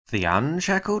The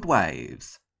Unshackled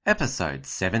Waves, Episode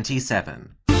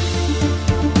 77.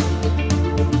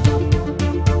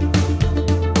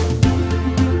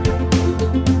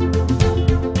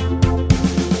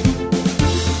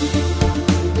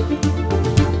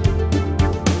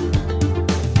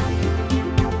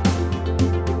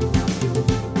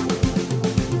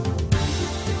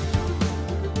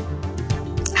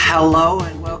 Hello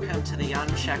and welcome to the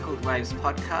Unshackled Waves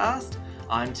podcast.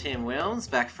 I'm Tim Wilms,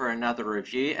 back for another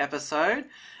review episode,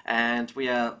 and we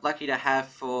are lucky to have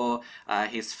for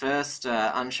his first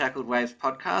Unshackled Waves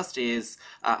podcast is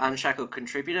Unshackled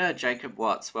contributor Jacob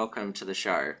Watts. Welcome to the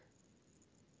show.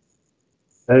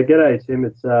 G'day, Tim.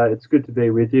 It's good to be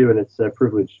with you, and it's a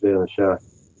privilege to be on the show.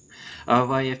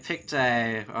 Well, you've picked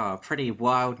a pretty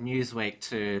wild news week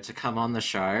to come on the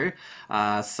show.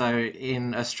 So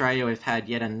in Australia, we've had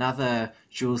yet another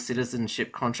dual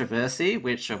citizenship controversy,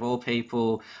 which of all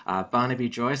people, Barnaby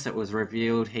Joyce, it was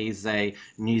revealed he's a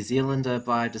New Zealander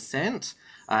by descent.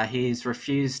 He's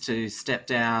refused to step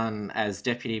down as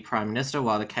Deputy Prime Minister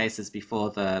while the case is before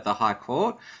the High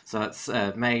Court. So it's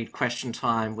made question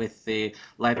time with the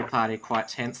Labor Party quite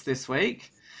tense this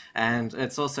week. And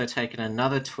it's also taken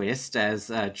another twist as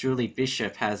Julie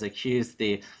Bishop has accused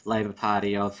the Labor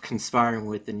Party of conspiring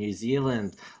with the New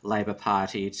Zealand Labor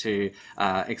Party to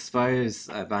expose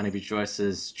Barnaby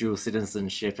Joyce's dual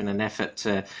citizenship in an effort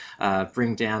to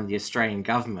bring down the Australian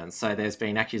government. So there's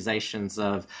been accusations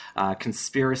of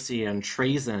conspiracy and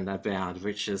treason abound,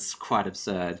 which is quite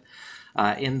absurd.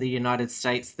 In the United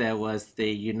States, there was the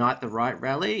Unite the Right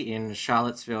rally in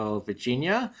Charlottesville,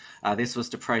 Virginia. This was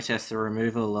to protest the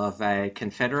removal of a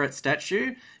Confederate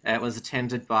statue. It was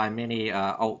attended by many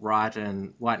alt-right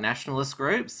and white nationalist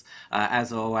groups.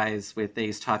 As always, with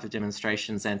these type of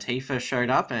demonstrations, Antifa showed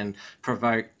up and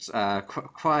provoked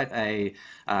quite a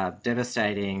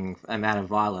devastating amount of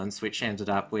violence, which ended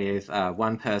up with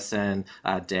one person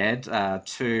dead,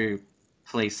 two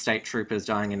police state troopers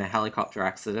dying in a helicopter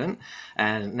accident,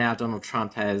 and now Donald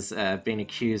Trump has been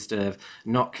accused of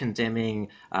not condemning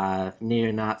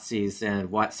neo-Nazis and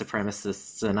white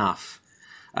supremacists enough.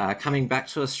 Coming back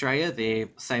to Australia, the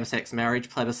same-sex marriage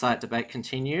plebiscite debate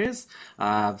continues.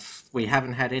 We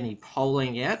haven't had any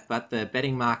polling yet, but the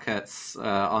betting markets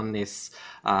on this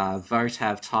vote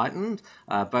have tightened.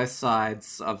 Both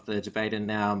sides of the debate are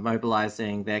now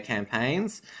mobilising their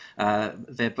campaigns.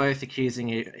 They're both accusing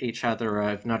each other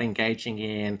of not engaging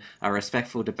in a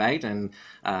respectful debate and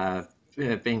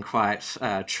being quite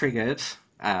triggered,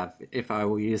 if I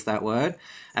will use that word.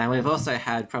 And we've also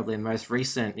had probably the most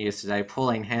recent news today.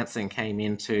 Pauline Hanson came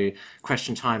into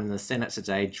question time in the Senate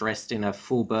today dressed in a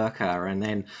full burqa and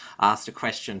then asked a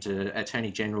question to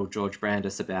Attorney General George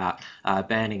Brandis about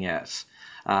banning it.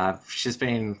 She's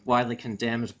been widely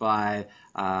condemned by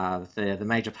the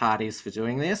major parties for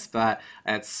doing this, but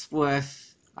it's worth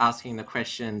asking the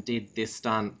question, did this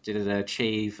stunt, did it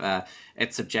achieve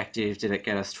its objective? Did it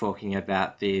get us talking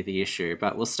about the issue?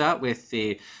 But we'll start with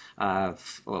the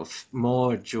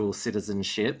more dual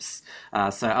citizenships.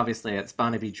 So obviously it's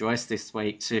Barnaby Joyce this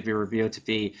week to be revealed to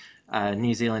be a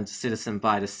New Zealand citizen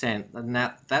by descent. And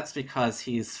that's because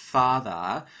his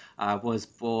father was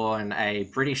born a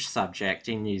British subject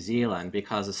in New Zealand,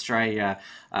 because Australia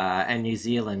and New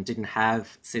Zealand didn't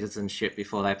have citizenship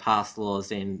before they passed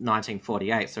laws in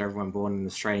 1948. So everyone born in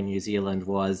Australia and New Zealand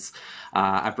was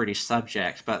a British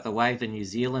subject. But the way the New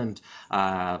Zealand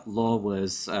law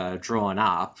was drawn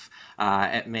up,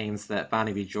 it means that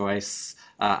Barnaby Joyce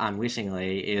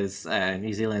unwittingly is a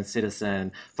New Zealand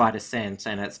citizen by descent,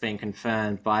 and it's been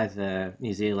confirmed by the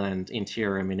New Zealand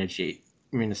Interior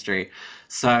Ministry.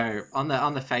 So on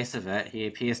the face of it, he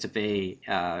appears to be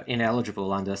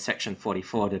ineligible under Section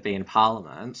 44 to be in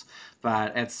Parliament,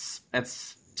 but it's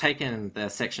taken the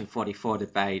Section 44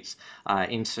 debate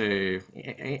into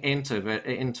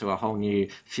a whole new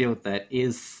field that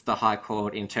is the High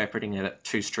Court interpreting it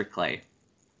too strictly.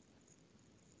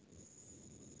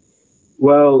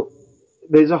 Well,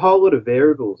 there's a whole lot of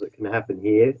variables that can happen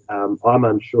here. I'm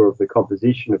unsure of the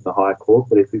composition of the High Court,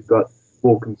 but if we've got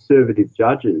more conservative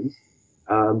judges,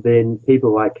 then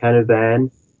people like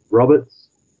Canavan, Roberts,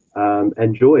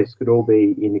 and Joyce could all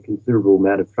be in a considerable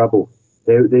amount of trouble.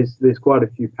 There's quite a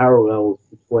few parallels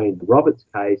between the Roberts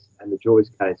case and the Joyce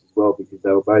case as well, because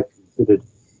they were both considered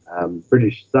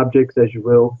British subjects, as you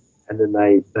will, and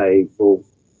then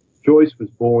Joyce was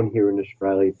born here in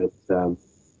Australia, but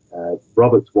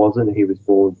Roberts wasn't. He was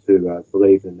born to, I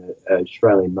believe, an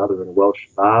Australian mother and a Welsh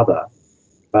father.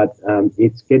 But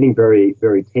it's getting very,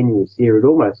 very tenuous here. It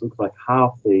almost looks like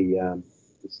half the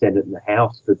Senate and the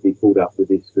House could be pulled up with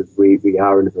this, because we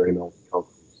are in a very multicultural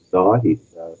society.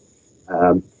 So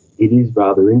it is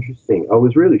rather interesting. I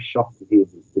was really shocked to hear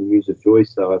the news of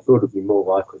Joyce, though. I thought it would be more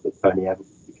likely that Tony Abbott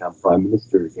would become Prime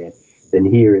Minister again than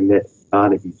hearing that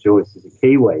Barnaby Joyce is a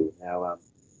Kiwi. Now,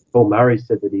 Paul Murray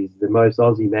said that he's the most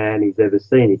Aussie man he's ever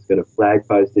seen. He's got a flag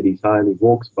post at his home. He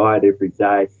walks by it every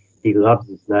day. He loves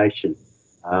his nation.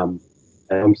 And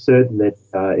I'm certain that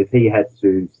if he had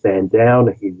to stand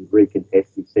down, he would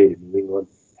recontest his seat in New England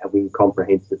and win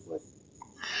comprehensively.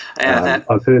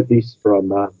 I've heard this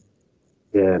from a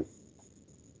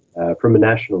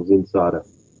Nationals insider.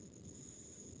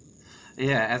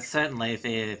 Yeah, and certainly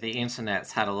the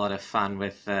internet's had a lot of fun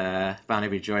with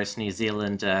Barnaby Joyce New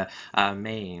Zealander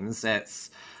memes.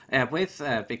 It's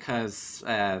because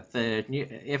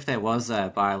if there was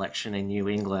a by-election in New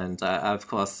England, of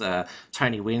course,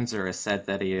 Tony Windsor has said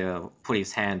that he'll put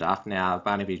his hand up now.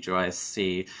 Barnaby Joyce,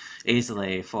 he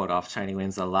easily fought off Tony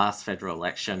Windsor last federal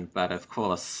election, but of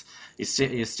course,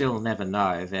 you still never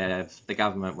know. The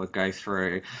government would go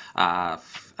through a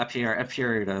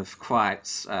period of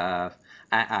quite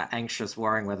anxious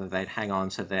worrying whether they'd hang on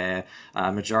to their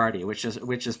majority, which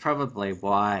is probably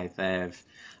why they've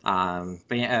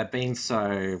been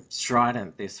so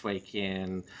strident this week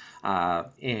in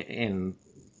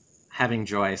having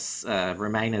Joyce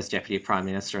remain as Deputy Prime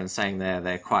Minister and saying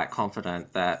they're quite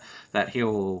confident that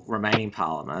he'll remain in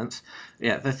Parliament.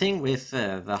 Yeah, the thing with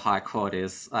the High Court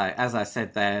is, as I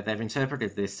said, they've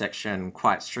interpreted this section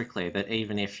quite strictly, that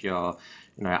even if you're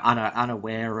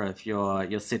unaware of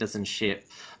your citizenship,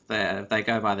 they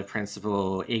go by the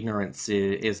principle ignorance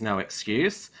is no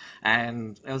excuse.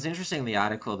 And it was interesting, the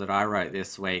article that I wrote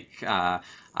this week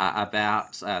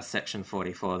about Section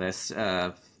 44. There's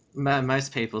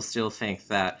most people still think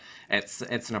that it's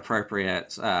an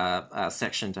appropriate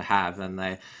section to have, and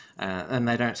they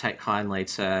don't take kindly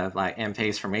to like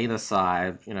MPs from either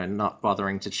side, not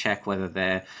bothering to check whether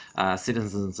they're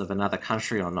citizens of another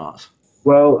country or not.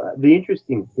 Well, the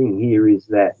interesting thing here is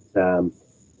that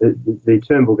the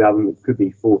Turnbull government could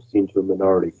be forced into a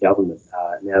minority government.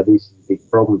 Now, this is a big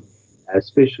problem,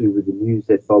 especially with the news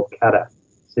that Bob Cutter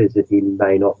says that he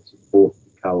may not support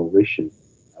the coalition,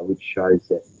 which shows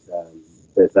that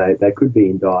they could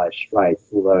be in dire straits.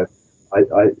 Although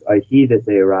I hear that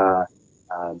there are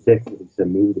definitely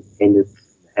some independents in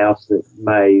the House that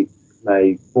may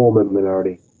form a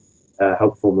minority,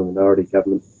 help form a minority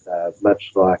government,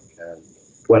 much like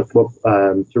what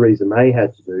Theresa May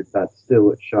had to do, but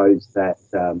still it shows that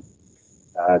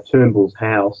Turnbull's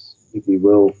house, if you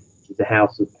will, is a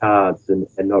house of cards and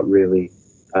not really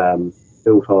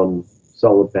built on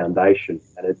solid foundation.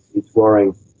 And it's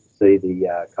worrying to see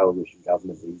the coalition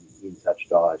government in such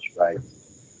dire straits.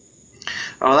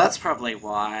 Well, that's probably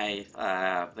why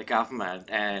the government,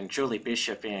 and Julie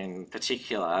Bishop in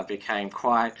particular, became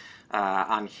quite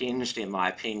unhinged, in my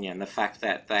opinion. The fact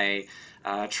that they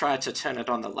tried to turn it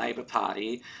on the Labor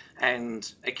Party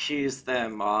and accused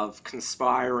them of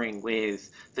conspiring with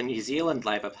the New Zealand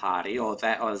Labor Party, or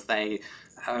that as they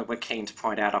were keen to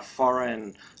point out, a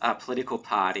foreign political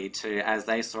party to, as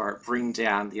they saw it, bring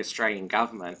down the Australian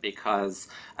government, because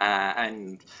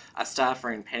and a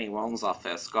staffer in Penny Wong's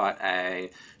office got a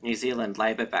New Zealand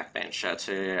Labor backbencher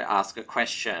to ask a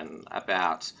question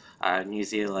about New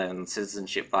Zealand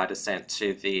citizenship by descent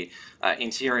to the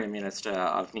Interior Minister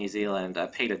of New Zealand,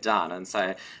 Peter Dunn. And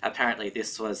so apparently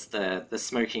this was the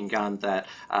smoking gun that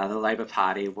the Labor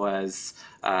Party was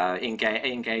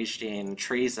engaged in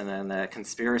treason and a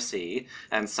conspiracy.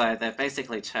 And so they've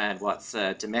basically turned what's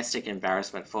a domestic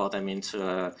embarrassment for them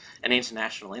into an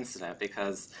international incident,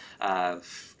 because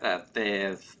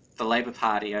the Labor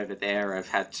Party over there have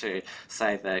had to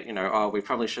say that, we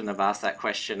probably shouldn't have asked that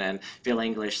question, and Bill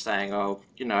English saying, I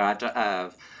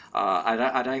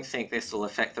don't think this will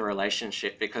affect the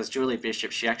relationship, because Julie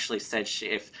Bishop, she actually said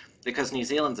because New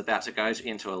Zealand's about to go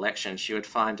into election, she would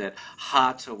find it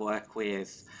hard to work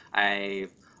with a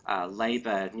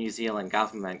Labor New Zealand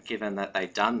government, given that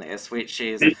they've done this, which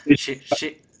is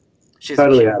she's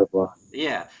totally out of line.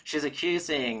 Yeah, she's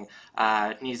accusing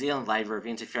New Zealand Labor of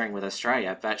interfering with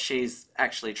Australia, but she's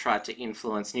actually tried to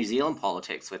influence New Zealand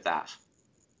politics with that.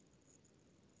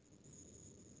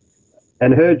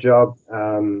 And her job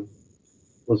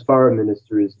as foreign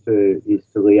minister is to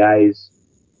liaise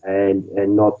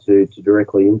and not to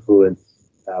directly influence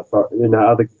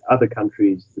other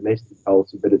countries' domestic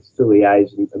policy, but it's to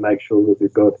liaise and make sure that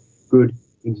we've got good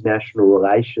international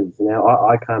relations. Now,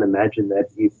 I can't imagine that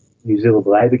if New Zealand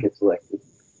Labor gets elected,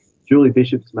 Julie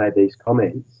Bishop's made these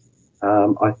comments.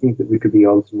 I think that we could be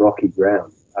on some rocky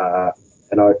ground,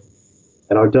 and I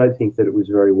don't think that it was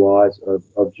very wise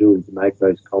of Julie to make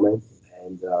those comments,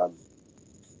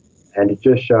 and it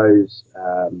just shows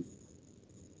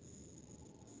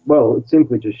well, it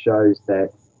simply just shows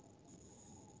that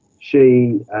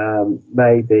she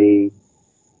may be,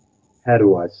 how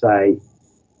do I say,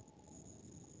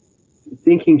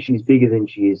 thinking she's bigger than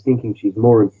she is, thinking she's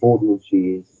more important than she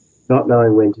is, not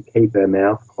knowing when to keep her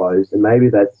mouth closed, and maybe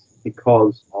that's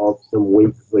because of some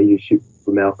weak leadership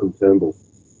from Malcolm Turnbull,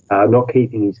 not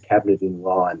keeping his cabinet in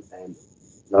line, and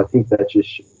I think that's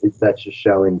just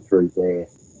showing through there.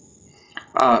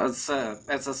 It's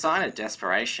a sign of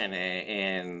desperation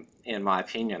in my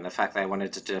opinion. The fact they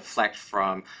wanted to deflect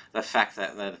from the fact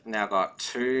that they've now got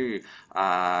two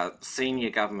senior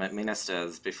government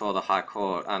ministers before the High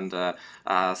Court under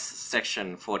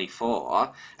Section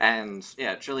 44, and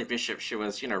yeah, Julie Bishop, she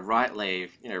was rightly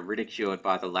ridiculed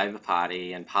by the Labor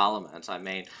Party in Parliament. I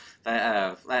mean,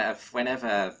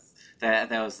 whenever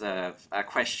there was a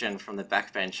question from the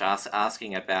backbench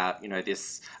asking about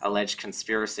this alleged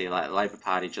conspiracy. Like the Labor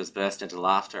Party just burst into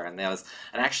laughter, and there was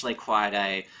actually quite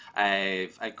a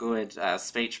good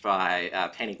speech by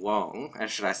Penny Wong, or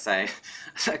should I say,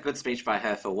 a good speech by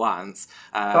her for once.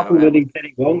 Complimenting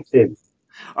Penny Wong, Tim.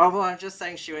 Oh well, I'm just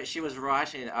saying she was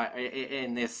right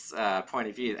in this point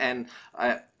of view, and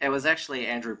it was actually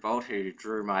Andrew Bolt who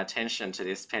drew my attention to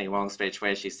this Penny Wong speech,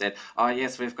 where she said, "Oh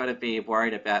yes, we've got to be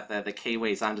worried about the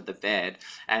Kiwis under the bed,"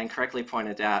 and correctly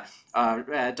pointed out,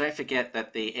 "Don't forget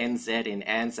that the NZ in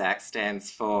ANZAC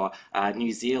stands for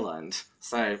New Zealand.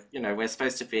 So we're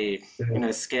supposed to be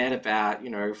scared about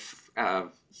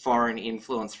foreign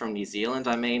influence from New Zealand.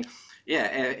 I mean, yeah,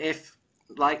 if."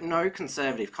 Like no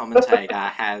conservative commentator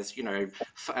has,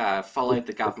 followed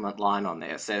the government line on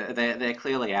this. They're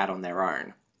clearly out on their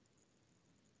own.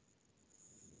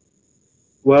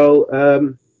 Well,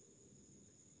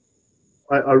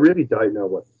 I really don't know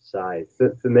what to say.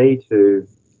 For me to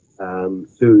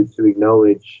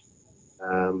acknowledge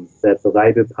that the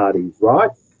Labor Party is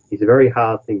right is a very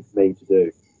hard thing for me to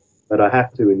do. But I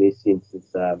have to in this instance.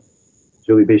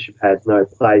 Julie Bishop has no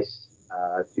place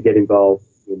to get involved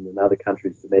in another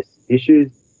country's domestic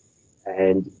issues,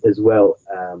 and as well,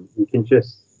 you can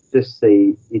just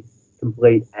see it's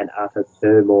complete and utter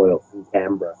turmoil in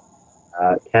Canberra.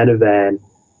 Canavan,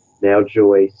 now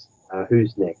Joyce,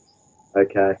 who's next?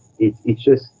 Okay, it's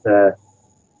just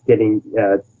getting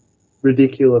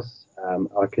ridiculous.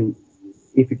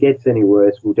 If it gets any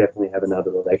worse, we'll definitely have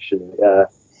another election.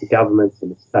 The government's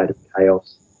in a state of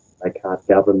chaos. They can't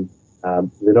govern.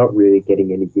 They're not really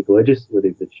getting any big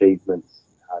legislative achievements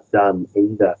done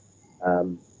either,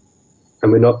 and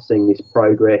we're not seeing this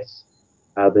progress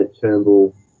that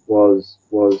Turnbull was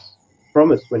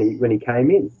promised when he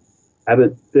came in.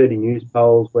 Abbott 30 news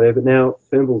polls, whatever. Now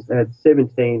Turnbull's had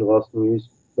 17 lost news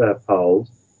polls.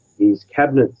 His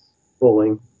cabinet's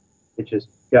falling. It's just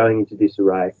going into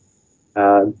disarray.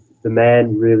 The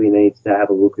man really needs to have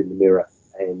a look in the mirror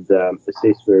and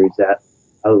assess where he's at.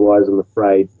 Otherwise, I'm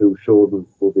afraid Bill Shorten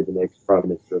will be the next Prime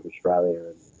Minister of Australia,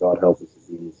 and God help us if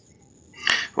he is.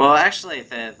 Well, actually,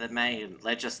 the main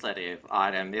legislative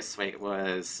item this week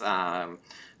was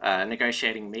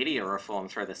negotiating media reform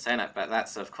through the Senate, but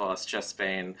that's, of course, just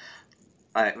been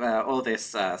all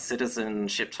this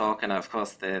citizenship talk, and of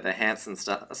course the Hanson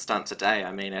stunt today.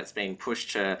 I mean, it's been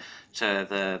pushed to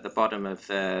the bottom of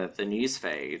the news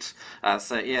feed.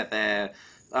 So yeah, they're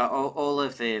all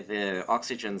of the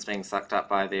oxygen's being sucked up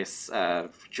by this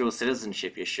dual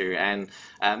citizenship issue, and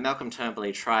Malcolm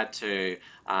Turnbull tried to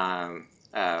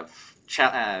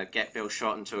get Bill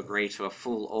Shorten to agree to a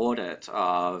full audit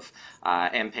of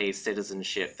MP's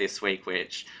citizenship this week,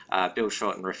 which Bill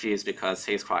Shorten refused because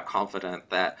he's quite confident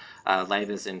that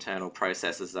Labor's internal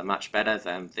processes are much better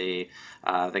than the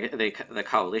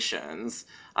coalition's.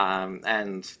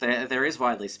 And there is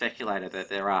widely speculated that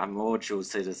there are more dual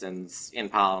citizens in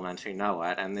Parliament who know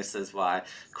it, and this is why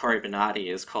Cory Bernardi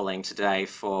is calling today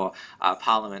for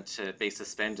Parliament to be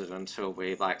suspended until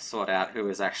we sort out who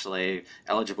is actually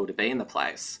eligible to be in the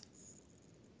place.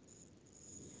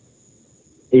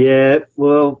 Yeah,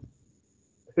 well,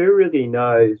 who really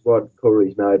knows what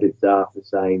Cory's motives are for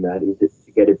saying that? Is it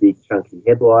to get a big chunky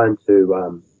headline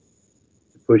to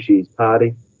push his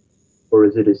party, or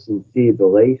is it a sincere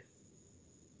belief?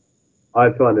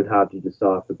 I find it hard to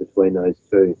decipher between those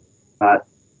two. But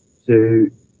to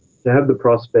have the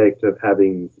prospect of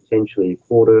having potentially a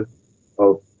quarter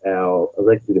of our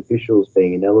elected officials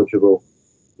being ineligible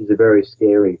is a very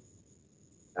scary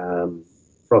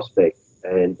prospect.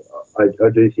 And I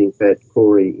do think that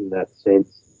Cory, in that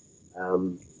sense,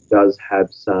 does have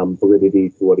some validity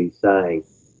to what he's saying.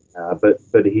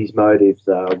 But his motives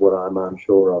are what I'm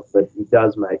unsure of. But it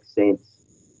does make sense.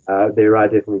 There are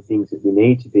definitely things that we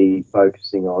need to be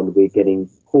focusing on. We're getting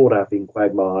caught up in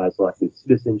quagmires like the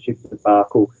citizenship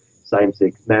debacle,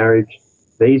 same-sex marriage.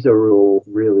 These are all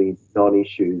really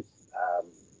non-issues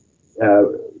uh,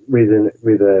 with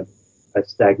a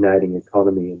stagnating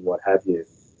economy and what have you.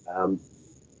 Um,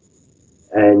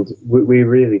 and we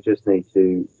really just need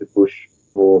to push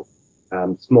for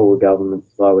smaller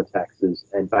governments, lower taxes,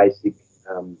 and basic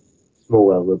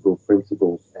smaller liberal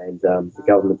principles. And the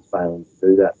government's failing to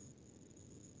do that.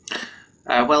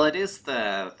 Well, it is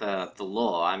the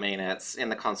law. I mean, it's in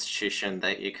the Constitution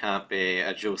that you can't be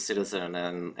a dual citizen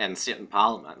and sit in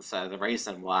Parliament. So the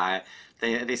reason why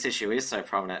this issue is so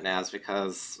prominent now is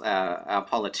because our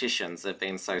politicians have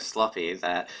been so sloppy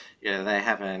that they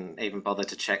haven't even bothered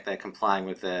to check they're complying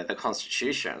with the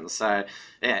Constitution. So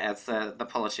yeah, it's the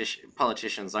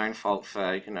politicians' own fault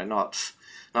for not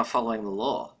following the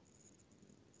law.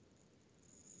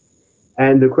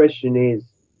 And the question is,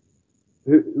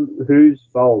 whose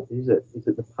fault is it? Is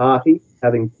it the party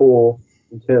having poor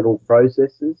internal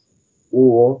processes,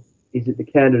 or is it the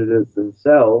candidates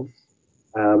themselves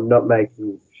not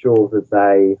making sure that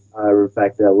they are in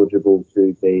fact eligible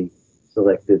to be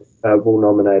selected,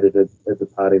 nominated at the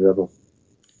party level?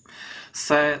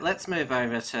 So let's move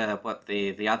over to what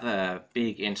the other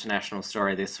big international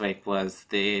story this week was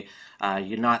the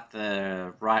Unite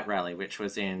the Right rally, which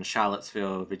was in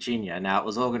Charlottesville, Virginia. Now, it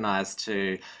was organised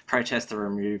to protest the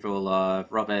removal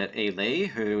of Robert E. Lee,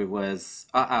 who was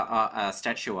a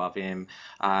statue of him,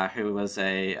 who was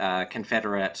a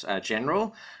Confederate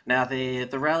general. Now, the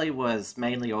rally was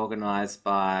mainly organised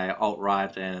by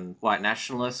alt-right and white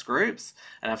nationalist groups,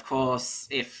 and of course,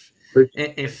 if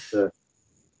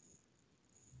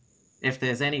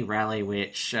there's any rally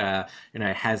which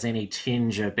has any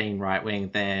tinge of being right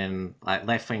wing, then like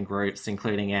left wing groups,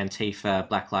 including Antifa,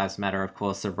 Black Lives Matter, of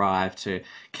course, arrived to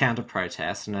counter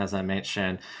protest. And as I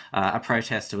mentioned, a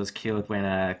protester was killed when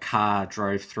a car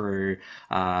drove through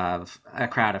a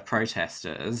crowd of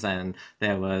protesters, and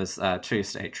there was 2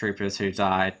 state troopers who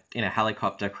died in a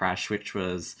helicopter crash, which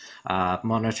was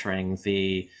monitoring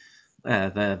the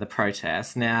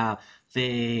protests. Now,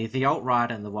 the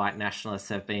alt-right and the white nationalists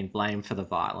have been blamed for the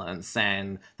violence,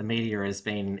 and the media has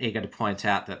been eager to point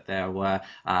out that there were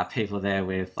people there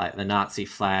with like the Nazi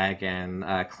flag and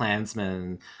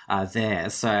Klansmen there.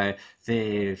 So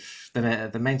the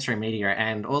mainstream media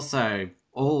and also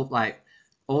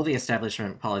all the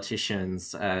establishment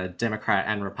politicians, Democrat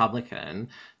and Republican,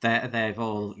 they've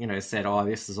all said, "Oh,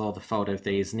 this is all the fault of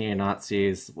these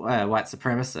neo-Nazis, white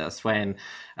supremacists." When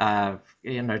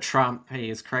Trump,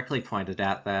 he's correctly pointed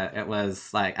out that it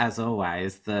was, like, as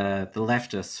always, the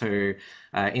leftists who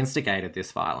instigated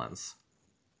this violence.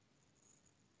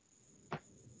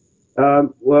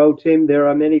 Well, Tim, there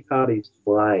are many parties to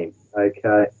blame.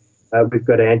 Okay, we've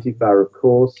got Antifa, of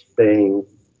course, being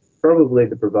probably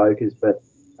the provokers, but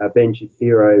Ben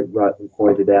Shapiro rightly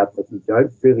pointed out that we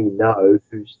don't really know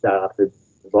who started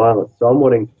the violence. So I'm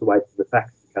wanting to wait for the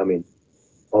facts to come in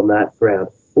on that ground.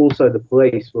 Also, the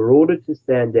police were ordered to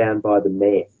stand down by the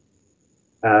mayor.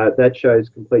 That shows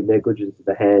complete negligence at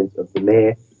the hands of the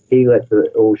mayor. She let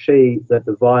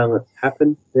the violence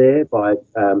happen there by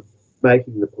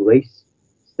making the police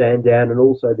stand down, and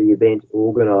also the event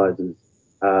organisers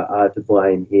are to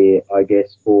blame here, I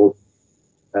guess, for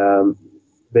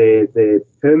their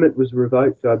permit was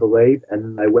revoked, I believe, and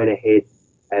then they went ahead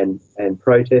and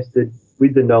protested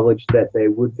with the knowledge that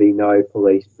there would be no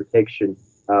police protection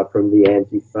from the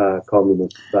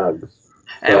anti-communist thugs.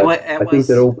 So I think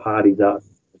that all parties are.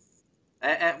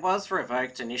 It was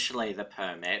revoked initially, the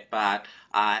permit, but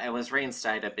it was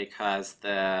reinstated because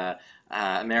the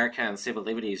American Civil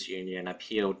Liberties Union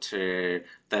appealed to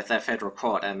the federal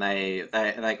court, and they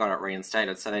got it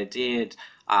reinstated. So they did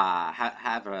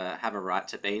have a right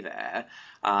to be there.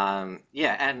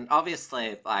 And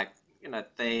obviously, like,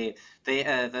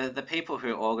 the people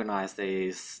who organise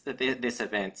this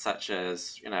event, such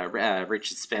as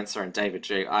Richard Spencer and David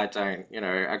Duke, I don't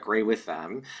agree with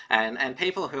them, and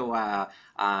people who are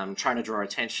trying to draw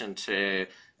attention to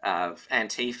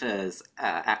Antifa's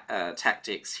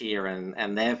tactics here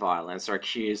and their violence are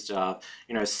accused of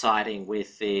siding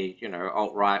with the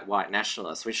alt-right white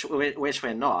nationalists, which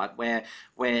we're not. We're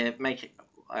making.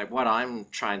 What I'm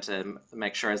trying to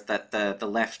make sure is that the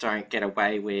left don't get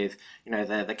away with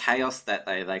the chaos that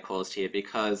they caused here,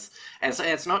 because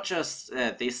it's not just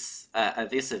this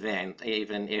event.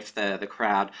 Even if the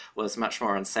crowd was much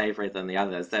more unsavory than the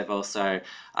others, they've also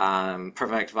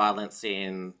provoked violence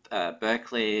in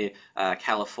Berkeley,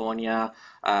 California.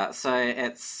 So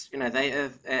it's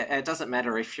it doesn't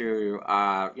matter if you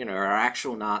are are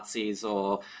actual Nazis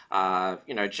or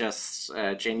just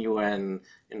genuine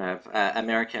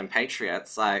American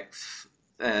patriots. Like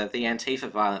the Antifa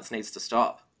violence needs to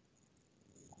stop.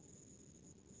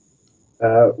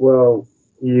 Well,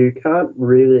 you can't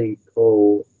really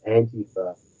call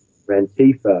Antifa or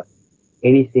Antifa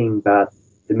anything but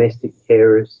domestic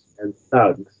terrorists and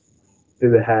thugs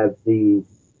who have the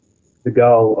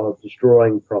goal of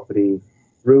destroying property,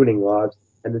 ruining lives.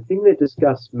 And the thing that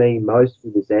disgusts me most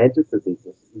with this Antifa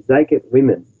business is they get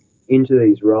women into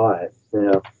these riots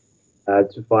now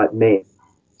to fight men.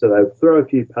 So they throw a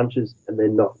few punches and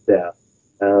then knocked out.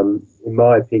 In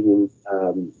my opinion,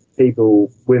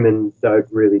 women don't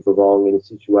really belong in a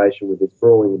situation where there's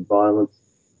brawling and violence.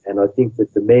 And I think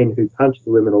that the men who punch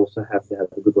the women also have to have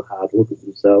a little hard look at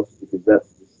themselves because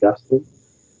that's disgusting.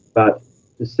 But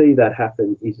to see that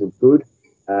happen isn't good.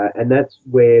 And that's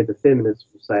where the feminists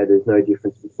will say there's no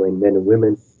difference between men and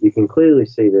women. You can clearly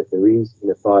see that there is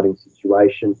in a fighting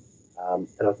situation.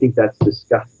 And I think that's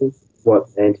disgusting what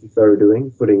Antifa are doing,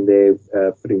 putting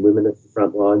women at the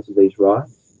front lines of these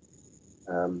riots.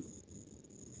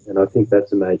 And I think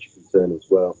that's a major concern as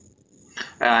well.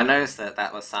 I noticed that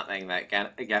that was something that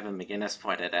Gavin McGuinness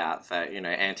pointed out, that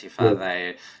Antifa,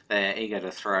 Yeah. they're eager to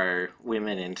throw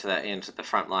women into the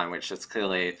front line, which is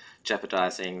clearly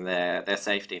jeopardizing their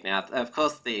safety. Now, of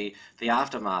course, the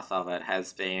aftermath of it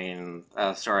has been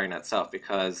a story in itself,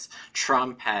 because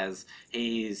Trump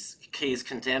he's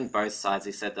condemned both sides.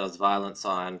 He said there was violence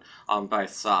on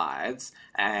both sides,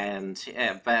 and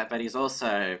but he's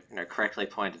also correctly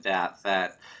pointed out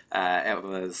that it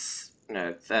was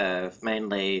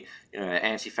mainly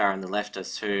Antifa and the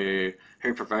leftists who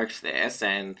provoked this,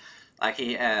 and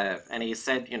he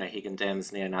said he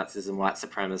condemns neo-Nazis and white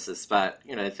supremacists, but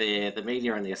the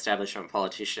media and the establishment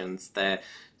politicians, they're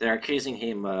accusing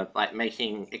him of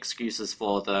making excuses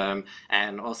for them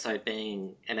and also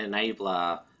being an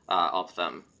enabler of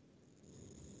them.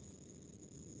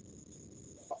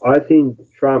 I think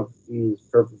Trump is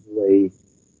probably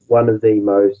one of the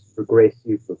most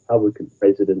progressive Republican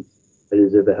presidents that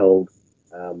has ever held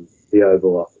the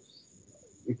Oval Office.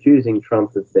 Accusing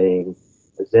Trump of being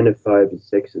a xenophobe, a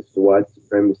sexist, a white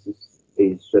supremacist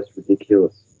is just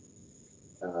ridiculous.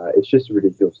 It's just a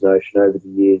ridiculous notion. Over the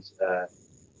years,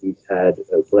 he's had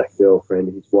a black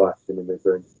girlfriend, his wife's an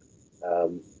immigrant,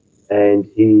 and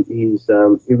he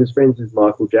was friends with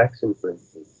Michael Jackson, for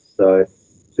instance. So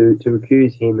to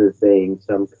accuse him of being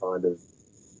some kind of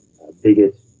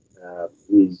bigot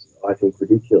is, I think,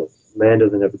 ridiculous. Man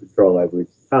doesn't have a control over his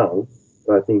tongue,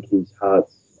 but I think his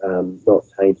heart's not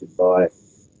tainted by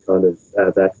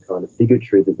that kind of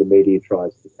bigotry that the media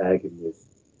tries to tag him with.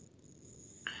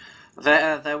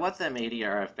 What the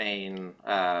media have been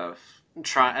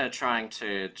trying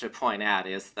to point out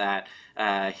is that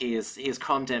his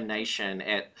condemnation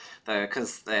at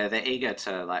because they're eager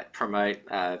to promote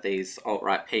these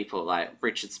alt-right people, like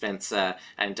Richard Spencer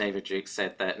and David Duke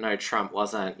said that no, Trump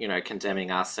wasn't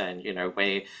condemning us, and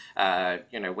we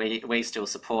still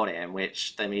support him,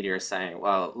 which the media is saying,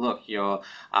 well, look, your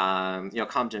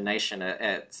condemnation,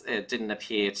 it didn't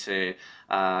appear to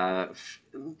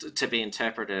be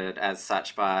interpreted as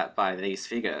such by these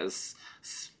figures.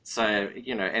 So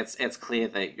it's clear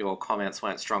that your comments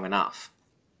weren't strong enough.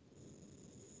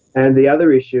 And the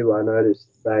other issue I noticed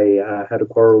they had a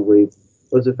quarrel with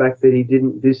was the fact that he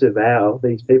didn't disavow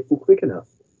these people quick enough.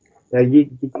 Now, you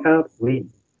can't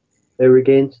win. They're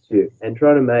against you. And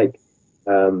trying to make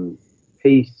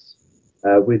peace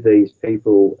with these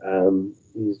people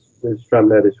as Trump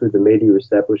noticed with the media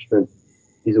establishment,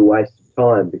 is a waste of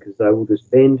time, because they will just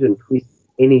bend and twist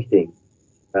anything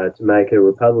to make a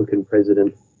Republican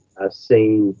president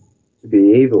seen to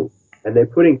be evil. And they're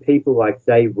putting people like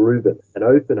Dave Rubin, an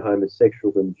open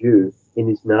homosexual and Jew, in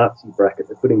this Nazi bracket.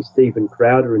 They're putting Steven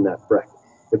Crowder in that bracket.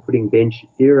 They're putting Ben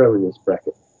Shapiro in this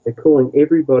bracket. They're calling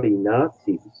everybody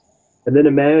Nazis. And then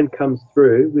a man comes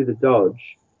through with a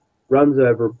Dodge, runs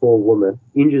over a poor woman,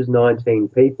 injures 19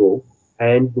 people,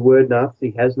 and the word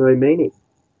Nazi has no meaning.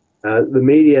 The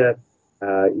media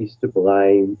is to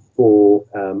blame for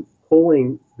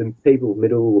calling the people of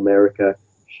middle America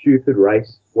stupid,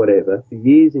 race, whatever, for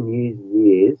years and years and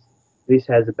years. This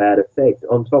has a bad effect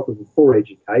on top of the poor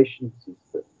education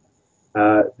system.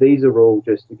 These are all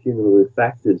just accumulative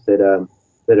factors that are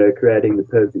creating the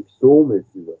perfect storm, if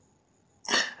you will.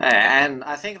 And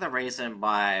I think the reason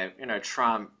why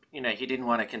Trump he didn't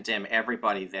want to condemn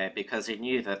everybody there, because he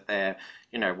knew that there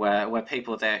were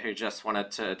people there who just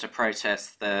wanted to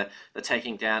protest the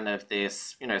taking down of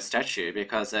this statue,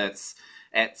 because it's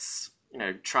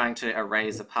trying to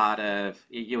erase a part of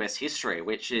US history,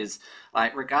 which is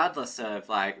regardless of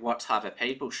what type of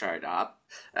people showed up,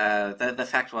 the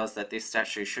fact was that this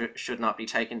statue should not be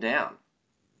taken down.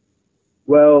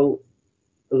 Well,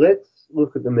 let's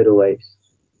look at the Middle East.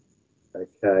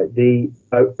 Okay, the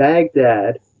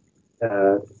Baghdad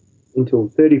uh, until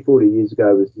 30, 40 years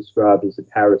ago was described as the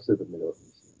Paris of the Middle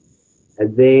East.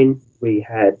 And then we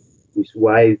had this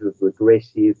wave of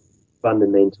regressive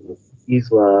fundamentalist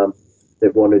Islam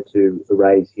that wanted to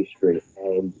erase history.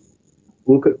 And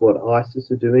look at what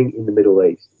ISIS are doing in the Middle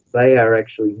East. They are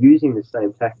actually using the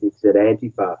same tactics that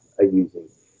Antifa are using.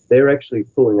 They're actually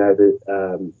pulling over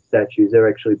statues. They're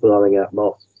actually blowing up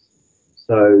mosques.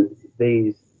 So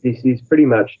this is pretty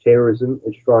much terrorism.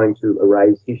 It's trying to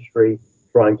erase history,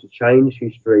 trying to change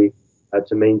history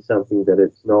to mean something that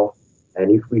it's not.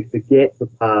 And if we forget the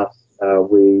past,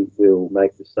 we will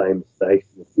make the same mistakes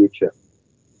in the future.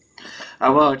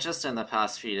 Well, just in the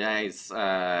past few days,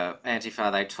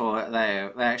 Antifa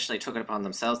they actually took it upon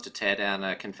themselves to tear down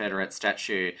a Confederate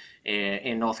statue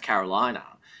in North Carolina,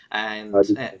 and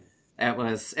it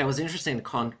was interesting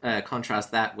to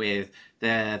contrast that with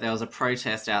there was a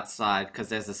protest outside because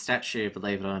there's a statue,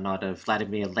 believe it or not, of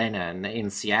Vladimir Lenin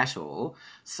in Seattle.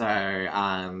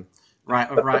 So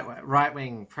right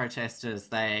wing protesters,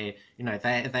 they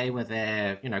were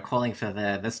there, calling for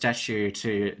the statue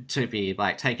to be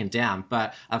like taken down,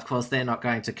 but of course they're not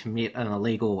going to commit an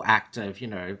illegal act of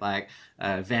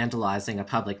vandalizing a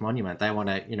public monument. They want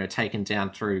to taken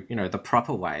down through the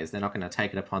proper ways. They're not going to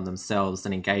take it upon themselves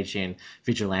and engage in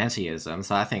vigilantism.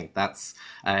 So I think that's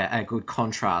a good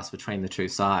contrast between the two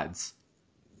sides.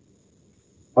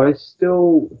 I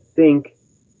still think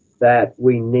that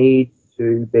we need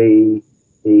to be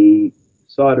the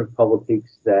side of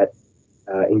politics that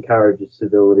encourages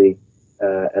civility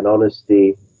and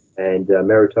honesty and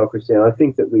meritocracy. And I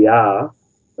think that we are,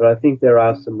 but I think there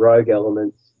are some rogue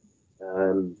elements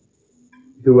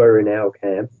who are in our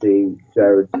camp, the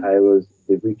Jared Taylors,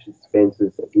 the Richard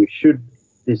Spencers, that we should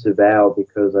disavow,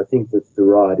 because I think that the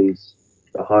right is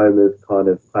the home of kind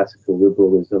of classical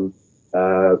liberalism,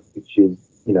 which is,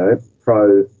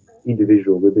 pro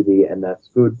individual liberty, and that's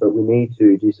good, but we need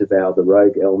to disavow the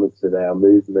rogue elements of our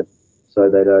movement so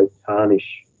they don't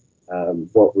tarnish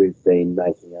what we've been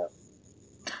making up.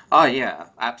 Oh yeah,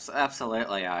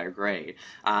 absolutely, I agree.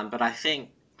 But I think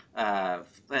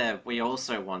we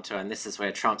also want to, and this is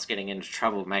where Trump's getting into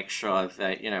trouble, make sure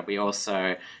that we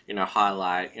also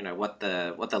highlight what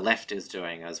the left is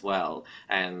doing as well,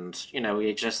 and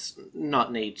we just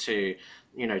not need to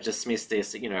dismiss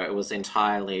this. It was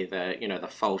entirely the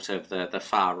fault of the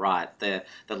far right. The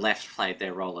left played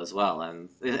their role as well, and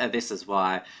this is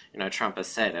why Trump has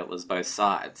said it was both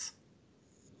sides.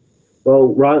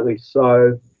 Well, rightly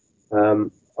so.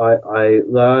 I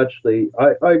largely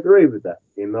I agree with that,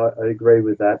 Tim. I agree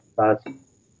with that, but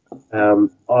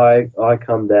I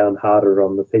come down harder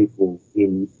on the people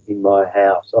in my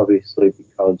house, obviously,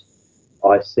 because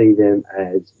I see them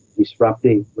as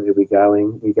disrupting where we're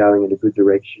going. We're going in a good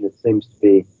direction. It seems to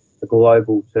be a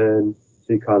global turn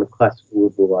to kind of classical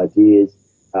liberal ideas.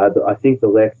 I think the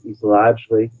left is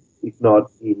largely, if not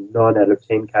in 9 out of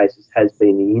 10 cases, has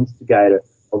been the instigator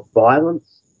of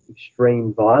violence,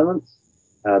 extreme violence.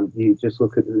 You just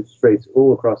look at the streets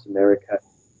all across America.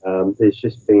 There's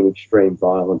just been extreme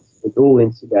violence. It's all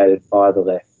instigated by the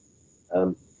left.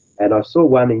 And I saw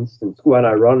one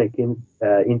ironic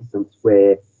instance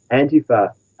where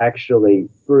Antifa actually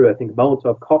threw, I think, a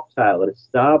Molotov cocktail at a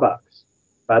Starbucks,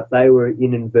 but they were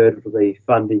inadvertently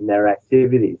funding their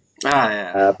activities.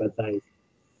 But they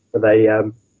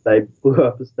blew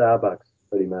up a Starbucks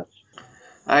pretty much.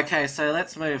 Okay, so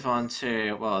let's move on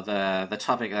to the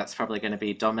topic that's probably going to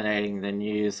be dominating the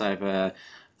news over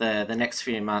the next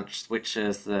few months, which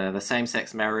is the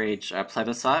same-sex marriage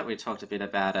plebiscite. We talked a bit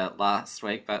about it last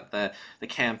week, but the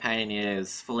campaign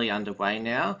is fully underway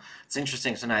now. It's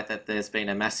interesting to note that there's been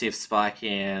a massive spike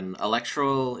in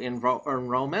electoral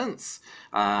enrollments.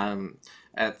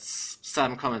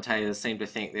 Some commentators seem to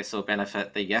think this will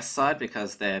benefit the yes side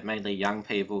because they're mainly young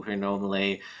people who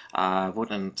normally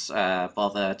wouldn't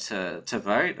bother to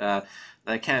vote.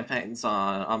 The campaigns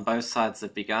on both sides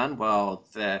have begun.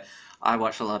 I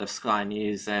watch a lot of Sky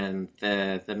News, and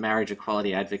the marriage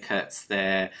equality advocates,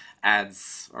 their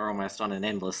ads are almost on an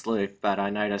endless loop. But I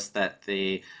noticed that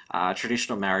the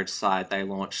traditional marriage side, they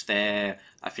launched their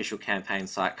official campaign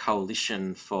site,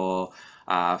 Coalition for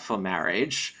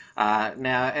Marriage.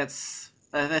 Now, it's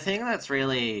the thing that's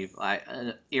really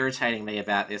irritating me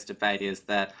about this debate is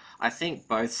that I think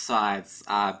both sides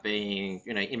are being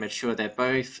immature. They're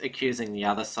both accusing the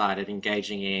other side of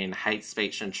engaging in hate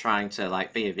speech and trying to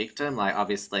be a victim.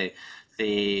 Obviously,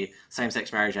 the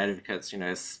same-sex marriage advocates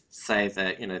say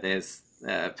that there's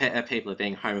people are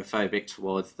being homophobic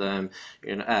towards them.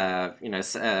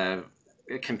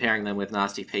 comparing them with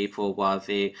nasty people, while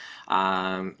the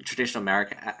traditional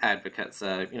marriage advocates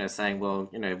are, saying, well,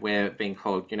 we're being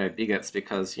called, bigots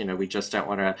because, we just don't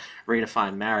want to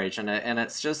redefine marriage. And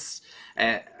it's just,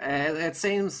 it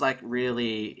seems like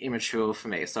really immature for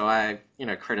me. So I,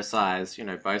 criticize,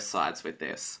 both sides with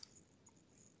this.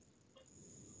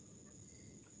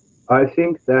 I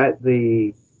think that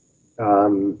the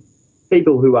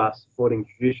people who are supporting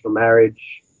traditional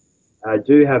marriage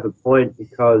do have a point,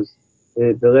 because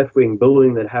the left-wing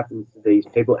bullying that happens to these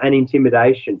people and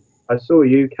intimidation. I saw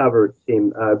you cover it,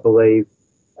 Tim, I believe,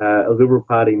 a Liberal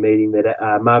Party meeting that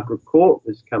Margaret Court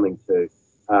was coming to.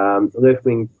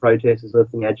 Left-wing protesters,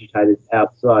 left-wing agitators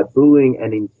outside bullying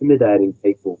and intimidating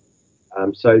people.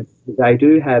 So they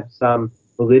do have some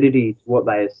validity to what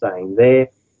they are saying there,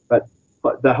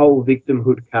 but the whole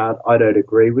victimhood card I don't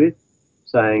agree with,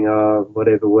 saying, oh,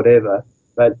 whatever.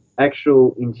 But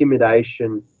actual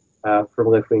intimidation from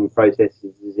left-wing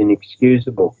protesters is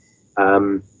inexcusable.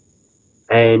 But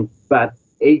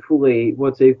equally,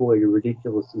 what's equally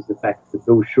ridiculous is the fact that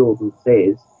Bill Shorten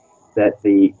says that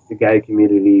the gay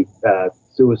community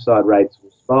suicide rates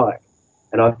will spike.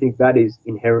 And I think that is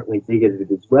inherently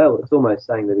bigoted as well. It's almost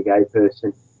saying that a gay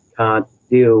person can't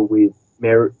deal with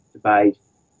merit debate,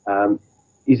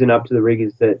 isn't up to the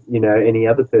rigours that, any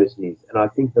other person is. And I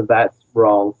think that that's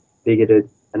wrong, bigoted,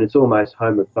 and it's almost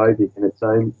homophobic in its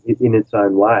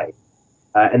own way.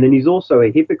 And then he's also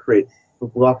a hypocrite for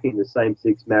blocking the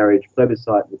same-sex marriage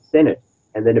plebiscite in the Senate,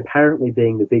 and then apparently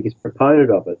being the biggest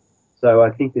proponent of it. So I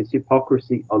think there's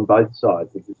hypocrisy on both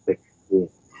sides of the spectrum here.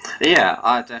 Yeah,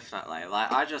 I definitely.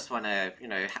 I just want to,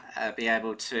 be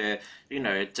able to,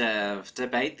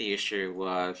 debate the issue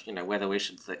of, whether we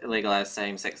should legalize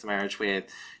same-sex marriage with,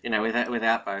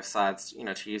 without both sides,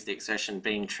 to use the expression,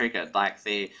 being triggered. Like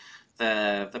the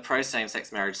pro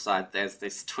same-sex marriage side, there's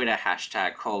this Twitter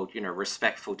hashtag called,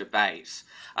 respectful debate,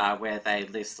 where they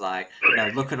list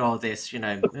look at all this,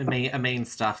 mean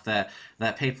stuff that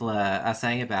people are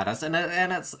saying about us, and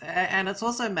it's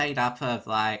also made up of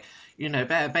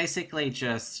basically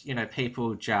just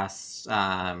people just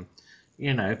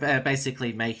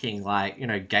basically making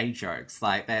gay jokes.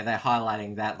 They're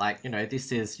highlighting that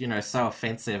this is so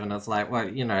offensive, and it's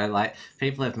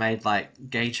people have made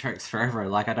gay jokes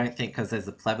forever. I don't think because there's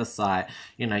a plebiscite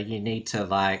you need to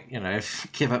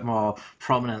give it more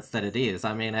prominence than it is.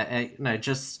 I mean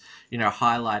just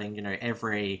highlighting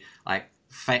every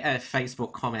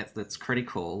Facebook comment that's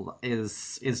critical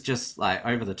is just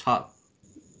over the top.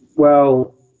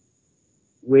 Well,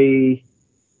 we're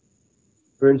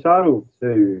entitled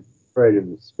to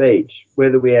freedom of speech,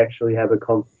 whether we actually have a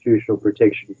constitutional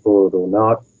protection for it or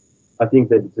not. I think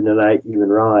that it's an innate human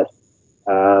right,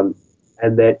 and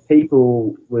that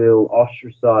people will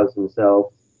ostracise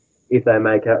themselves if they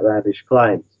make outlandish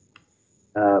claims.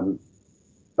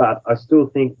 But I still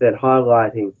think that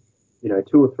highlighting, 2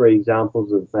 or 3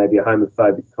 examples of maybe a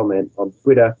homophobic comment on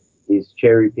Twitter is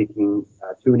cherry picking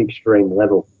to an extreme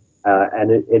level, and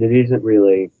it isn't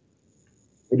really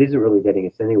getting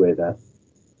us anywhere, though.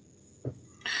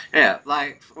 Yeah,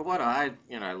 what I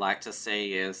like to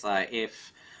see is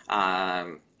if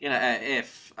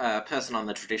if a person on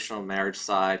the traditional marriage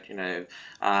side, make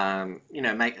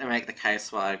the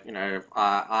case why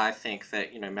I think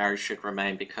that marriage should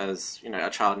remain because a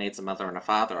child needs a mother and a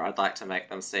father. I'd like to make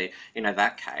them see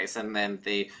that case, and then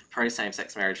the pro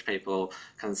same-sex marriage people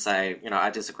can say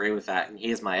I disagree with that, and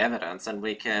here's my evidence, and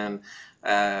we can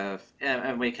have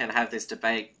this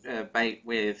debate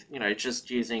with just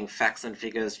using facts and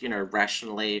figures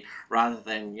rationally, rather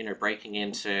than breaking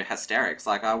into hysterics.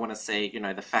 I want to see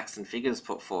the facts and figures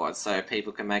put forward so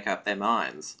people can make up their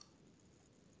minds.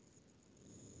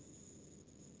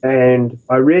 And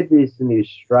I read this in the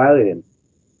Australian.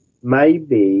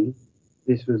 Maybe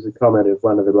this was a comment of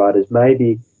one of the writers.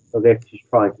 Maybe the left is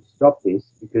trying to stop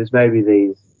this because maybe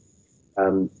these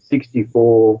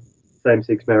 64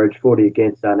 same-sex marriage, 40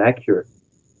 against aren't accurate.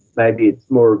 Maybe it's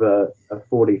more of a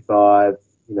 45,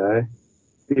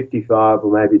 55,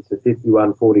 or maybe it's a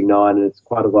 51, 49, and it's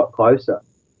quite a lot closer.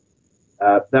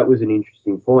 That was an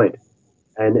interesting point.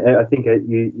 And I think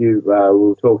you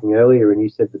were talking earlier, and you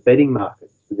said the betting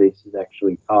market for this is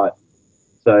actually tight.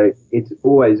 So it's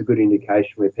always a good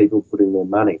indication where people put in their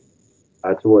money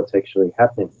to what's actually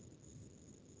happening.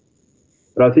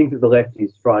 But I think that the left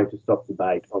is trying to stop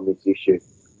debate on this issue,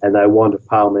 and they want a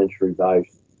parliamentary vote.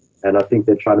 And I think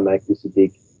they're trying to make this a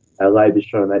big, Labor's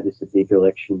trying to make this a big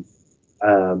election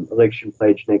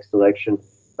pledge next election,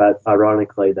 but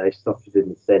ironically they stopped it in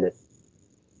the Senate.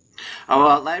 Oh,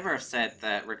 well, Labor have said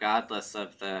that regardless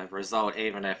of the result,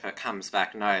 even if it comes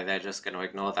back no, they're just going to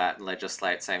ignore that and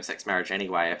legislate same-sex marriage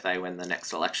anyway if they win the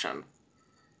next election.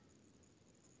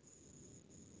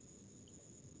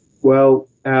 Well,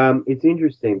 it's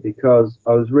interesting because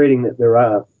I was reading that there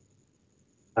are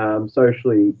there's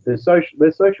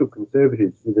social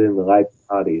conservatives within the Labor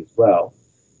Party as well,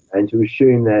 and to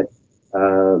assume that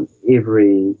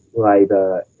every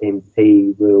Labor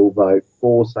MP will vote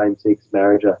for same-sex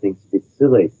marriage, I think is a bit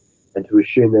silly, and to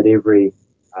assume that every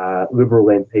Liberal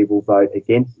MP will vote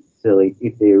against it is silly.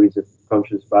 If there is a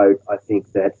conscious vote, I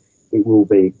think that it will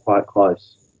be quite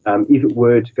close. If it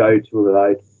were to go to a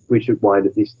vote, which it won't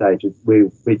at this stage, we're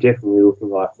definitely looking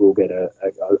like we'll get a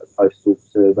postal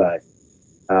survey.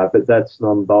 But that's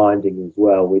non-binding as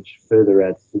well, which further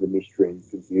adds to the mystery and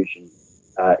confusion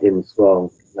in this long,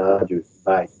 arduous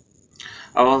debate.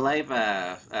 Oh, well,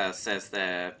 Labor says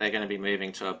they're going to be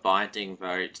moving to a binding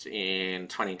vote in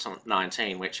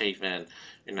 2019, which even,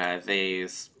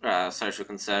 these social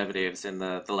conservatives in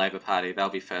the Labor Party, they'll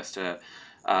be forced to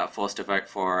vote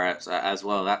for it as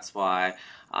well. That's why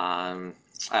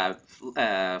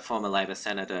former Labor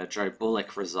Senator Joe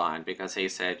Bullock resigned, because he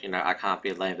said, I can't be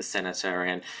a Labor Senator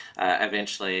and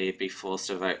eventually be forced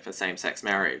to vote for same-sex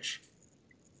marriage.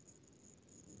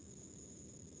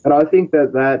 And I think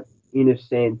that, in a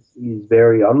sense, is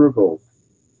very honourable.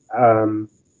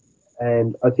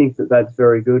 And I think that that's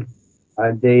very good.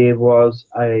 And there was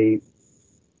a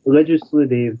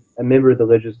member of the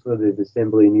Legislative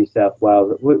Assembly in New South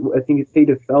Wales, I think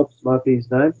Peter Phelps might be his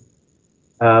name.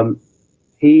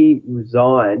 He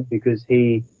resigned because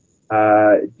he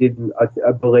didn't,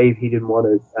 I believe he didn't want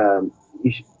to,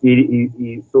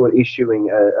 he thought issuing,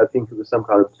 I think it was some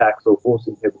kind of tax or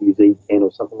forcing people to use E10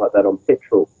 or something like that on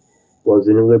petrol was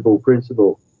an illiberal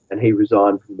principle, and he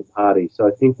resigned from the party. So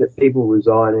I think that people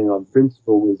resigning on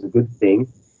principle is a good thing,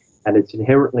 and it's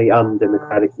inherently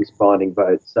undemocratic, this binding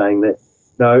vote, saying that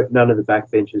no, none of the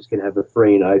backbenchers can have a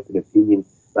free and open opinion.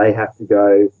 They have to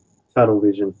go tunnel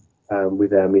vision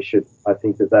with our mission. I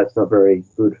think that that's not very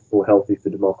good or healthy for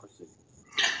democracy.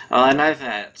 Well, I know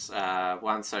that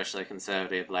one socially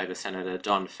conservative Labor Senator,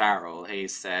 Don Farrell, he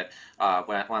said,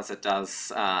 once it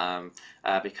does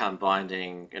become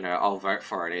binding, I'll vote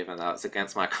for it, even though it's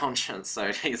against my conscience.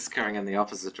 So he's going in the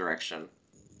opposite direction.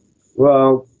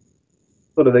 Well,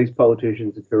 a lot of these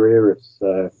politicians are careerists,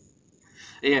 so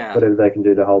yeah, whatever they can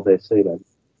do to hold their seat.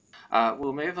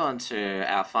 We'll move on to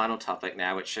our final topic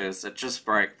now, which is, it just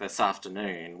broke this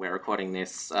afternoon. We're recording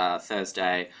this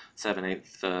Thursday,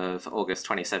 17th of August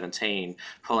 2017.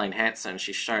 Pauline Hanson,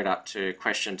 she showed up to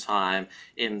question time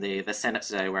in the Senate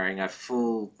today wearing a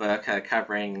full burqa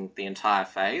covering the entire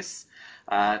face.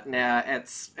 Now,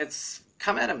 it's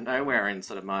come out of nowhere in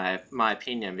sort of my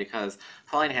opinion, because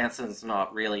Pauline Hanson's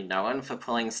not really known for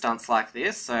pulling stunts like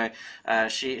this. So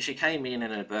she came in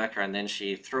a burqa, and then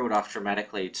she threw it off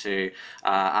dramatically to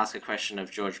ask a question of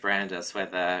George Brandis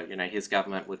whether his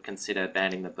government would consider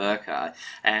banning the burqa.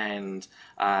 And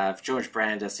George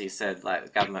Brandis, he said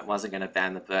the government wasn't going to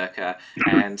ban the burqa,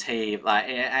 and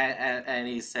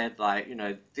he said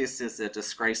this is a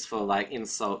disgraceful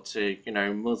insult to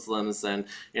Muslims, and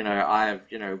I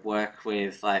work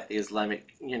with the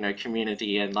Islamic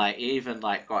community, and even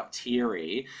got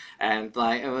teary, and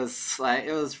it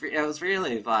was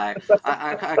really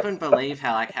I couldn't believe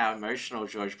how emotional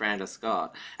George Brandis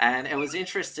got. And it was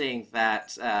interesting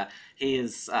that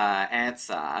his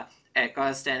answer, it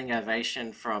got a standing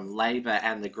ovation from Labor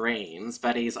and the Greens,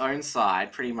 but his own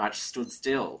side pretty much stood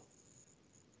still,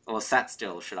 or sat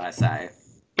still, should I say.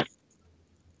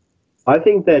 I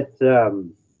think that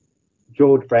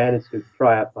George Brandis could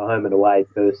try out for home and away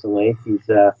personally.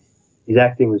 His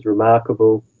acting was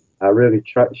remarkable, really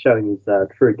showing his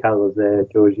true colours there,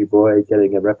 Georgie boy,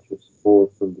 getting a rapturous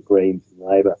support from the Greens and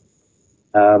Labor.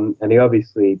 And he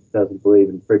obviously doesn't believe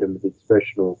in freedom of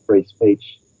expression or free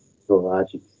speech to a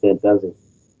large extent, does he?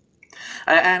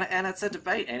 And it's a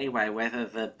debate anyway whether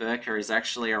the burqa is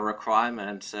actually a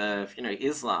requirement of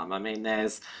Islam. I mean,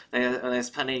 there's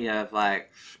plenty of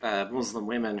Muslim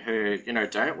women who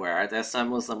don't wear it. There's some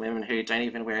Muslim women who don't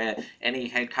even wear any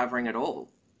head covering at all.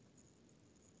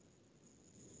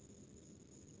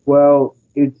 Well,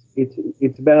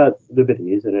 it's about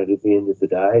liberty, isn't it? At the end of the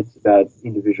day, it's about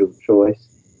individual choice,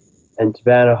 and to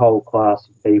ban a whole class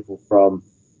of people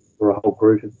or a whole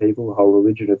group of people, a whole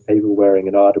religion of people wearing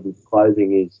an item of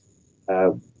clothing is,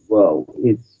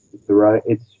 it's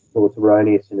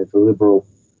erroneous and it's illiberal,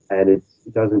 and it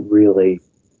isn't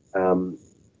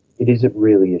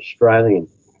really Australian.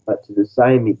 But to the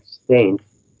same extent,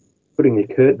 putting a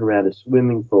curtain around a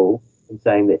swimming pool and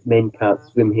saying that men can't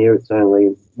swim here, it's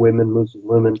only women, Muslim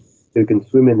women, who can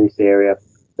swim in this area,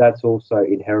 that's also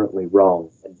inherently wrong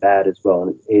and bad as well,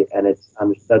 and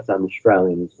that's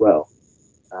un-Australian as well.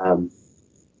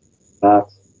 But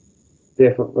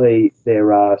definitely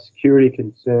there are security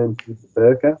concerns with the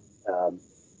burqa,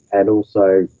 and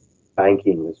also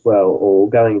banking as well, or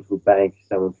going into a bank,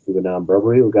 someone could do an armed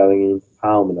robbery, or going into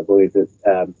Parliament. I believe that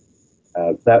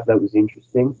that was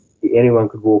interesting. Anyone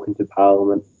could walk into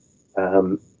Parliament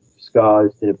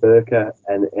disguised in a burqa,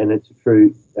 and it's a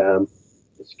true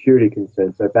security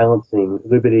concern. So balancing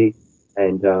liberty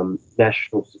and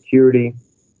national security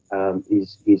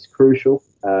is crucial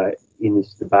in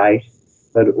this debate,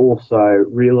 but also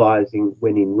realising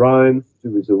when in Rome,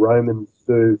 do as the Romans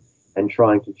do, and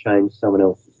trying to change someone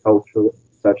else's culture,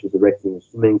 such as erecting a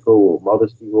swimming pool or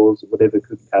modesty laws or whatever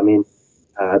could come in,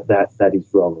 that is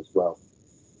wrong as well.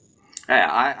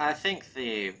 Yeah, I think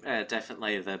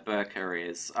definitely the burqa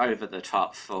is over the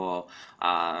top for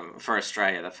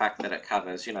Australia. The fact that it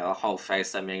covers, the whole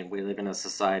face. I mean, we live in a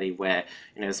society where,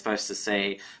 you're supposed to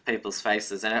see people's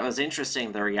faces. And it was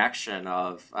interesting, the reaction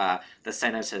of the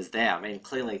senators there. I mean,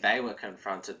 clearly they were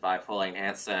confronted by Pauline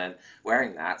Hanson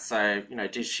wearing that. So,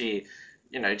 did she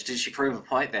prove a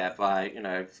point there by,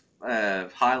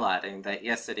 highlighting that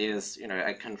yes, it is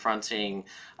a confronting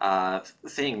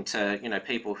thing to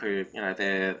people who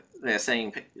they're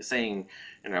seeing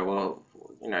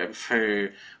who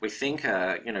we think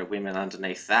are women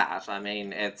underneath that. I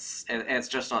mean, it's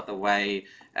just not the way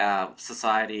our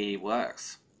society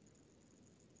works.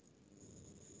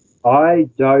 I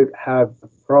don't have a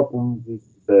problem with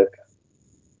the burqa.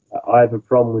 I have a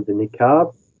problem with the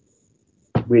niqab,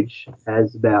 which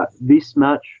has about this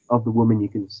much of the woman you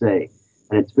can see.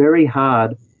 And it's very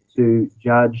hard to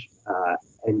judge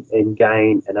and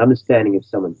gain an understanding of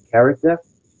someone's character.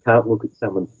 You can't look at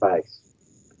someone's face.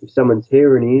 If someone's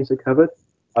hair and ears are covered,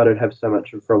 I don't have so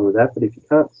much of a problem with that. But if you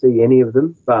can't see any of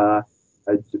them, bar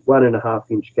a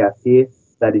 1.5 inch gap here,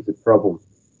 that is a problem.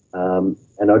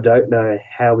 And I don't know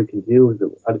how we can deal with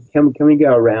it. Can we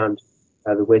go around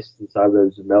the western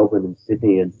suburbs of Melbourne and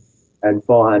Sydney and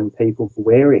fine people for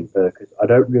wearing burqas? I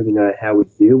don't really know how we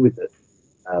deal with it.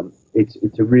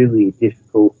 It's a really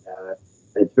difficult,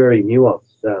 it's very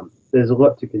nuanced. There's a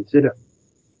lot to consider.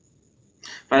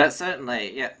 But it's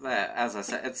certainly, as I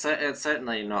said, it's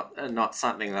certainly not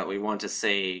something that we want to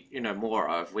see, more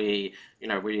of. We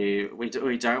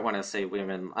don't want to see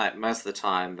women. Like, most of the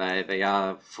time, they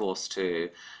are forced to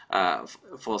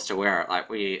wear it. Like,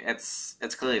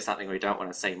 it's clearly something we don't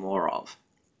want to see more of.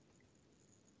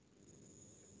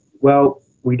 Well,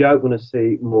 we don't want to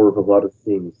see more of a lot of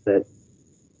things that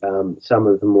some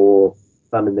of the more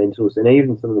fundamentals and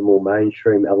even some of the more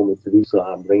mainstream elements of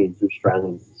Islam bring into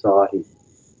Australian society.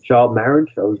 Child marriage.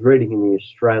 I was reading in the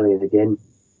Australian again,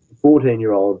 a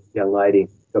 14-year-old young lady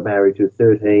got married to a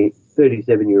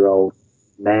 37-year-old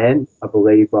man, I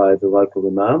believe, by the local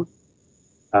imam.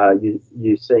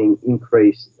 You're seeing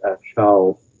increased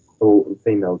child and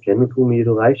female genital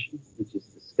mutilation, which is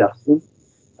disgusting.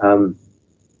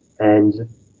 And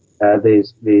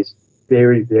there's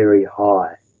very, very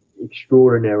high,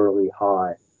 extraordinarily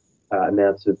high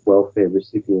amounts of welfare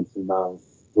recipients among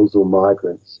Muslim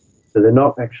migrants. So they're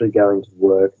not actually going to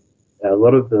work. A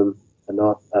lot of them are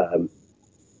not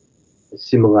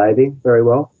assimilating very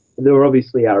well. But there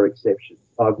obviously are exceptions.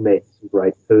 I've met some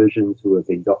great Persians who have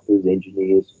been doctors,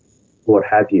 engineers, what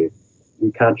have you.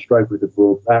 You can't stroke with a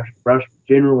broad brush.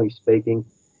 Generally speaking,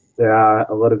 there are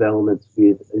a lot of elements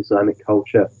with Islamic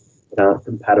culture that aren't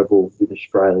compatible with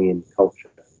Australian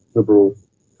culture, liberal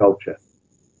culture.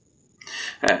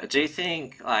 Do you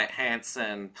think, like,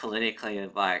 Hanson politically,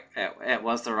 it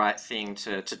was the right thing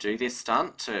to do this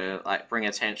stunt, to bring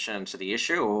attention to the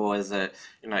issue, or was it,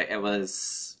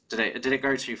 did it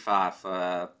go too far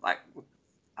for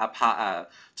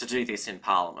to do this in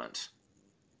Parliament?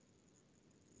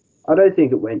 I don't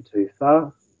think it went too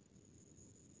far.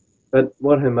 But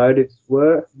what her motives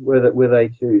were they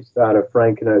to start a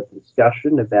frank and open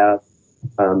discussion about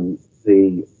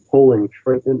the appalling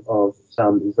treatment of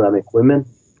some Islamic women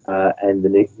and the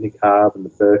niqab and the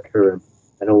burqa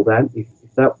and all that. If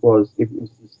it was to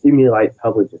stimulate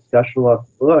public discussion,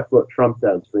 like what Trump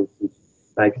does, for instance,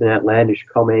 makes an outlandish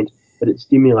comment, but it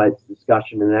stimulates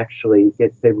discussion and actually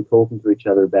gets people talking to each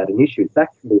other about an issue. That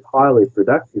can be highly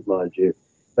productive, mind you.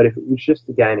 But if it was just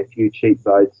to gain a few cheap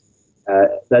votes,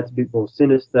 that's a bit more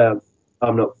sinister.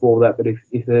 I'm not for that. But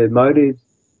if her motives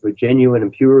were genuine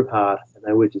and pure of heart, and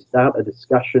they were to start a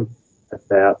discussion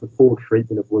about the poor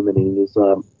treatment of women in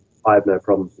Islam, I have no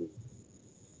problems with it.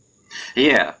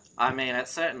 Yeah, I mean,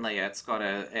 it's got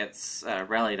it's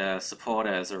rallied her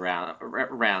supporters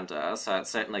around her, so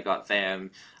it's certainly got them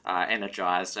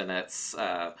energized, and it's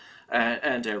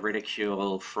earned her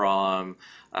ridicule from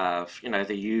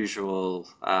the usual.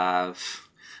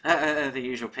 The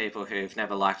usual people who've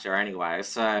never liked her anyway.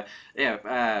 So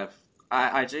yeah,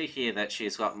 I do hear that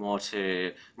she's got more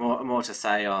to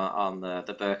say on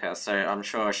the Burqa. So I'm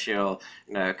sure she'll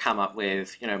come up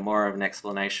with more of an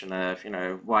explanation of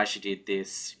why she did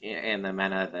this in the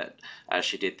manner that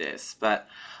she did this. But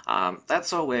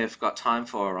that's all we've got time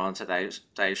for on today's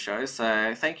show.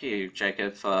 So thank you,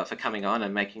 Jacob, for coming on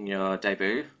and making your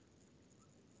debut.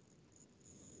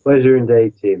 Pleasure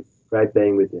indeed, Tim. Great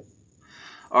being with you.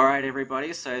 All right,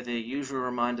 everybody, so the usual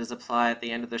reminders apply at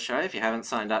the end of the show. If you haven't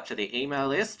signed up to the email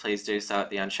list, please do so at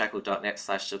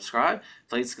theunshackled.net/subscribe.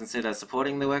 Please consider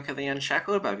supporting the work of The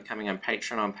Unshackled by becoming a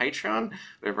patron on Patreon.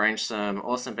 We've arranged some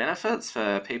awesome benefits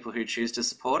for people who choose to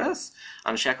support us.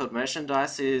 Unshackled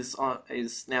merchandise is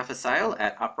now for sale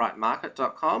at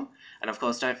uprightmarket.com. And of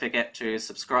course, don't forget to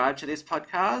subscribe to this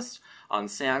podcast on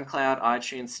SoundCloud,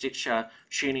 iTunes, Stitcher,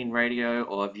 TuneIn Radio,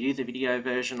 or view the video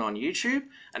version on YouTube.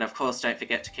 And of course, don't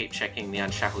forget to keep checking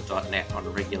theunshackled.net on a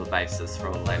regular basis for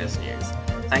all the latest news.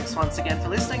 Thanks once again for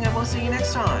listening, and we'll see you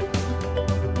next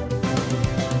time.